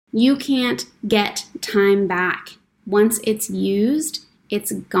You can't get time back. Once it's used,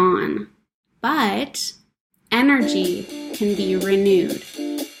 it's gone. But energy can be renewed.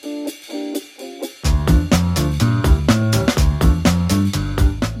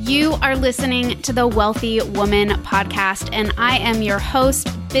 You are listening to the Wealthy Woman podcast, and I am your host,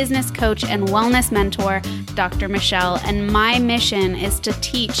 business coach, and wellness mentor, Dr. Michelle. And my mission is to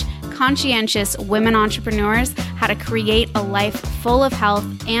teach conscientious women entrepreneurs how to create a life full of health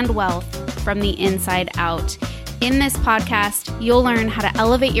and wealth from the inside out. In this podcast, you'll learn how to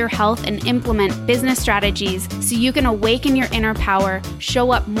elevate your health and implement business strategies so you can awaken your inner power,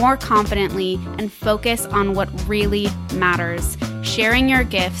 show up more confidently, and focus on what really matters. Sharing your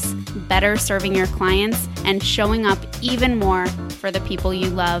gifts, better serving your clients, and showing up even more for the people you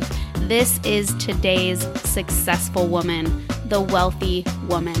love. This is today's successful woman, the wealthy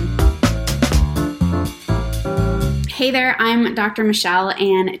woman. Hey there, I'm Dr. Michelle,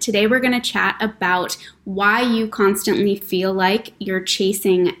 and today we're going to chat about why you constantly feel like you're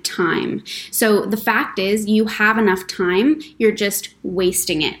chasing time. So the fact is, you have enough time, you're just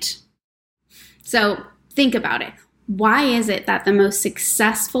wasting it. So think about it. Why is it that the most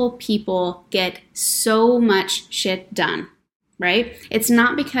successful people get so much shit done, right? It's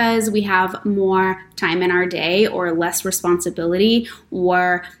not because we have more time in our day or less responsibility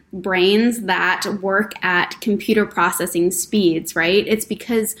or brains that work at computer processing speeds, right? It's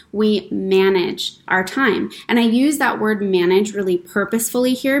because we manage our time. And I use that word manage really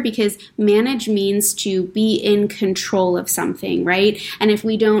purposefully here because manage means to be in control of something, right? And if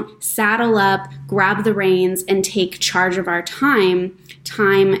we don't saddle up, grab the reins, and take charge of our time,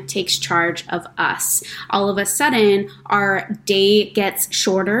 time takes charge of us. All of a sudden, our day gets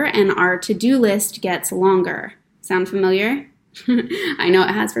shorter and our to-do list gets longer. Sound familiar? I know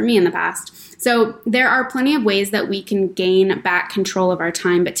it has for me in the past. So there are plenty of ways that we can gain back control of our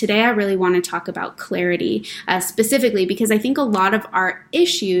time. But today I really want to talk about clarity specifically because I think a lot of our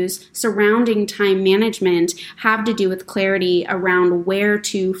issues surrounding time management have to do with clarity around where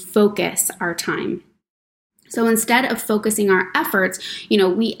to focus our time. So instead of focusing our efforts,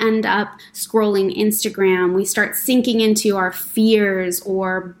 we end up scrolling Instagram. We start sinking into our fears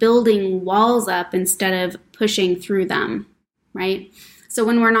or building walls up instead of pushing through them, right? So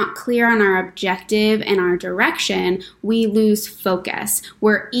when we're not clear on our objective and our direction, we lose focus.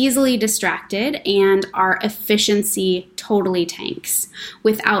 We're easily distracted and our efficiency totally tanks.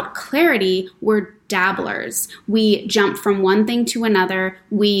 Without clarity, we're dabblers. We jump from one thing to another.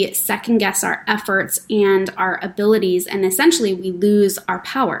 We second guess our efforts and our abilities, and essentially we lose our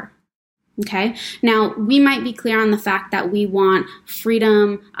power. Okay. Now, we might be clear on the fact that we want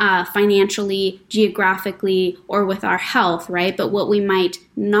freedom financially, geographically, or with our health, right? But what we might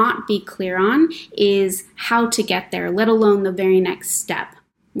not be clear on is how to get there, let alone the very next step.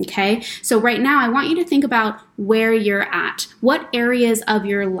 Okay. So right now, I want you to think about where you're at. What areas of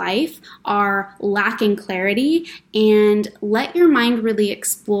your life are lacking clarity, and let your mind really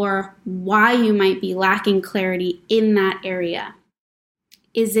explore why you might be lacking clarity in that area.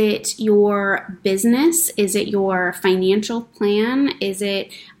 Is it your business? Is it your financial plan? Is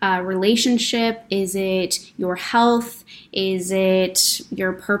it a relationship? Is it your health? Is it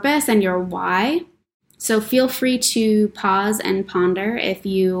your purpose and your why? So feel free to pause and ponder if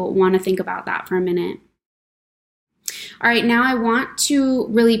you want to think about that for a minute. All right, now I want to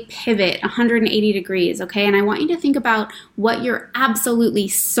really pivot 180 degrees, okay? And I want you to think about what you're absolutely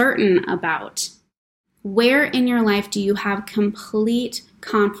certain about. Where in your life do you have complete,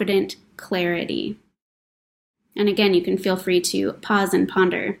 confident clarity? And again, you can feel free to pause and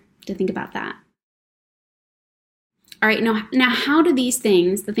ponder to think about that. All right, now how do these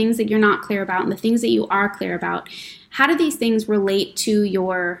things, the things that you're not clear about and the things that you are clear about, how do these things relate to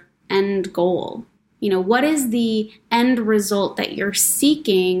your end goal? What is the end result that you're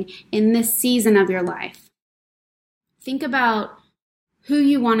seeking in this season of your life? Think about who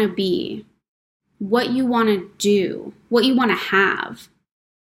you want to be, what you want to do, what you want to have.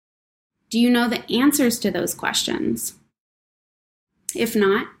 Do you know the answers to those questions? If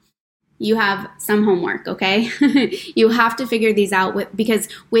not, you have some homework, okay? You have to figure these out because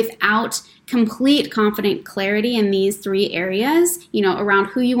without complete confident clarity in these three areas, around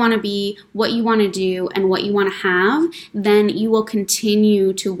who you want to be, what you want to do, and what you want to have, then you will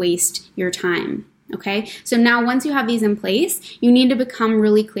continue to waste your time. Okay, so now once you have these in place, you need to become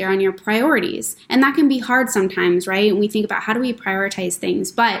really clear on your priorities. And that can be hard sometimes, right? We think about how do we prioritize things,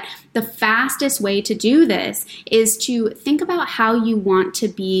 but the fastest way to do this is to think about how you want to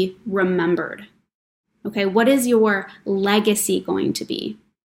be remembered. Okay, what is your legacy going to be?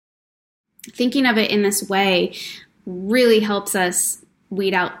 Thinking of it in this way really helps us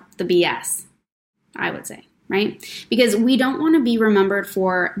weed out the BS, I would say, right? Because we don't want to be remembered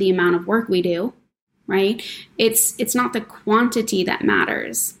for the amount of work we do, right? It's not the quantity that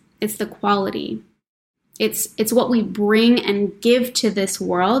matters. It's the quality. It's what we bring and give to this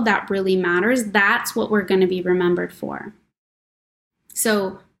world that really matters. That's what we're going to be remembered for.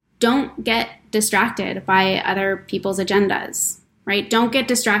 So don't get distracted by other people's agendas, right? Don't get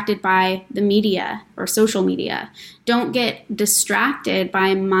distracted by the media or social media. Don't get distracted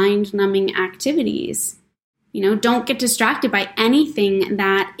by mind-numbing activities. Don't get distracted by anything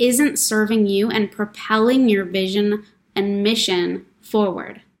that isn't serving you and propelling your vision and mission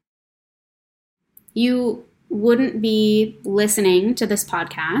forward. You wouldn't be listening to this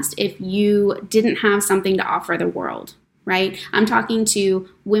podcast if you didn't have something to offer the world, right? I'm talking to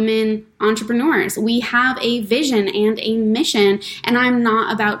women entrepreneurs. We have a vision and a mission, and I'm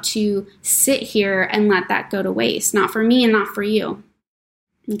not about to sit here and let that go to waste. Not for me and not for you,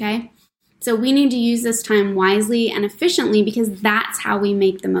 okay? So we need to use this time wisely and efficiently because that's how we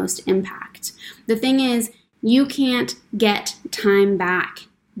make the most impact. The thing is, you can't get time back.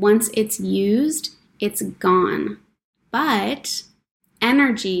 Once it's used, it's gone. But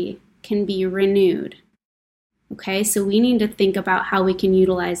energy can be renewed. Okay, so we need to think about how we can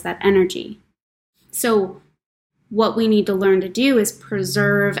utilize that energy. So what we need to learn to do is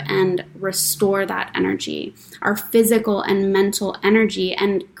preserve and restore that energy, our physical and mental energy,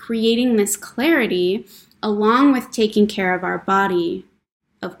 and creating this clarity along with taking care of our body,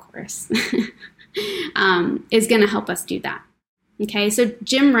 of course, is going to help us do that. Okay, so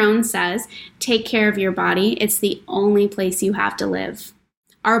Jim Rohn says, take care of your body. It's the only place you have to live.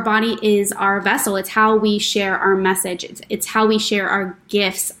 Our body is our vessel. It's how we share our message. It's how we share our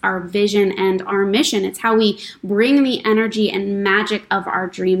gifts, our vision, and our mission. It's how we bring the energy and magic of our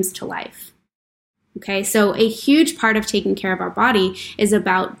dreams to life. Okay, so a huge part of taking care of our body is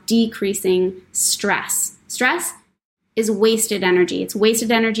about decreasing stress. Stress is wasted energy. It's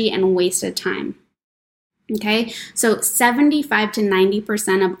wasted energy and wasted time. Okay, so 75 to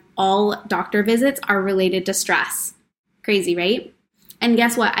 90% of all doctor visits are related to stress. Crazy, right? And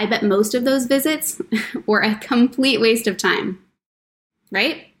guess what? I bet most of those visits were a complete waste of time,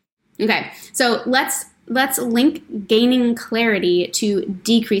 right? Okay, so let's link gaining clarity to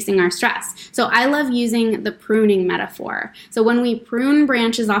decreasing our stress. So I love using the pruning metaphor. So when we prune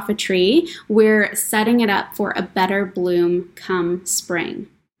branches off a tree, we're setting it up for a better bloom come spring,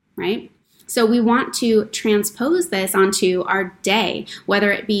 right? So we want to transpose this onto our day,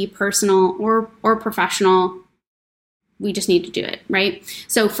 whether it be personal or professional. We just need to do it, right?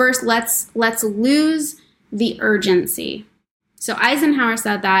 So first, let's lose the urgency. So Eisenhower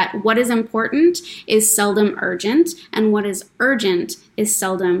said that what is important is seldom urgent, and what is urgent is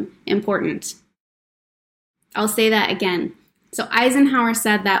seldom important. I'll say that again. So Eisenhower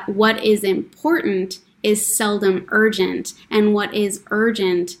said that what is important is seldom urgent, and what is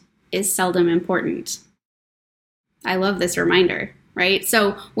urgent is seldom important. I love this reminder, right?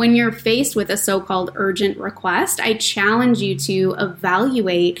 So when you're faced with a so-called urgent request, I challenge you to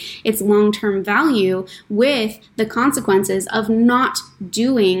evaluate its long-term value with the consequences of not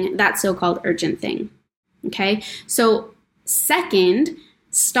doing that so-called urgent thing, okay? So second,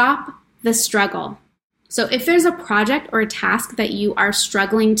 stop the struggle. So if there's a project or a task that you are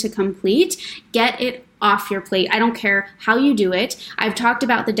struggling to complete, get it off your plate. I don't care how you do it. I've talked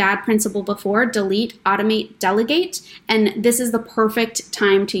about the DAD principle before: delete, automate, delegate, and this is the perfect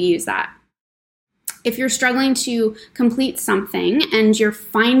time to use that. If you're struggling to complete something and you're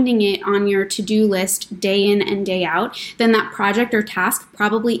finding it on your to-do list day in and day out, then that project or task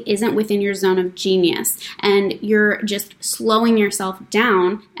probably isn't within your zone of genius, and you're just slowing yourself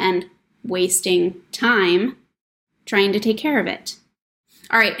down and wasting time trying to take care of it.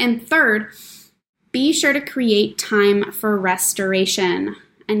 All right, and third, be sure to create time for restoration.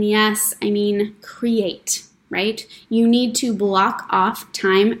 And yes, I mean create, right? You need to block off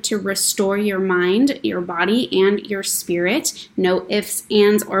time to restore your mind, your body, and your spirit. No ifs,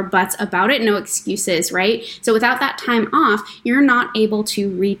 ands, or buts about it. No excuses, right? So without that time off, you're not able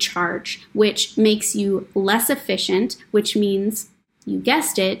to recharge, which makes you less efficient, which means, you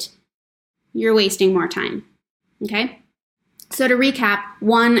guessed it, you're wasting more time, okay? So to recap,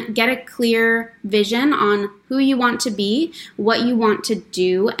 1, get a clear vision on who you want to be, what you want to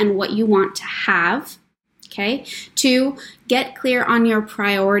do, and what you want to have. Okay. 2, get clear on your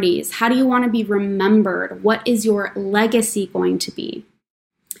priorities. How do you want to be remembered? What is your legacy going to be?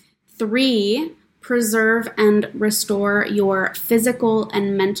 3, preserve and restore your physical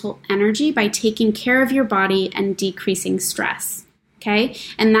and mental energy by taking care of your body and decreasing stress. Okay.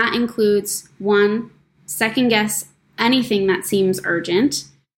 And that includes 1, second guess anything that seems urgent.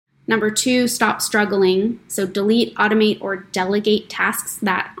 Number 2, stop struggling. So delete, automate, or delegate tasks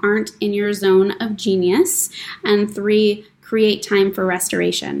that aren't in your zone of genius. And 3, create time for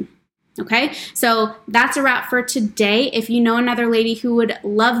restoration. Okay, so that's a wrap for today. If you know another lady who would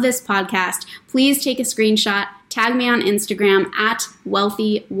love this podcast, please take a screenshot, tag me on Instagram at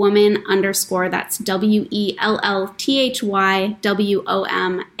wealthywoman_. That's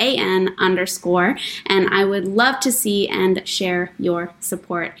WELLTHYWOMAN_. And I would love to see and share your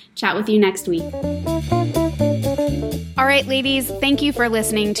support. Chat with you next week. All right, ladies, thank you for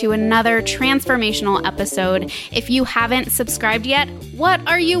listening to another transformational episode. If you haven't subscribed yet, what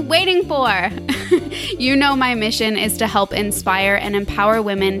are you waiting for? You know my mission is to help inspire and empower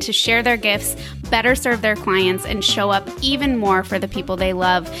women to share their gifts, better serve their clients, and show up even more for the people they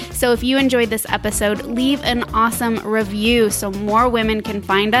love. So if you enjoyed this episode, leave an awesome review so more women can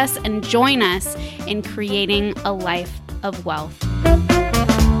find us and join us in creating a life of wealth.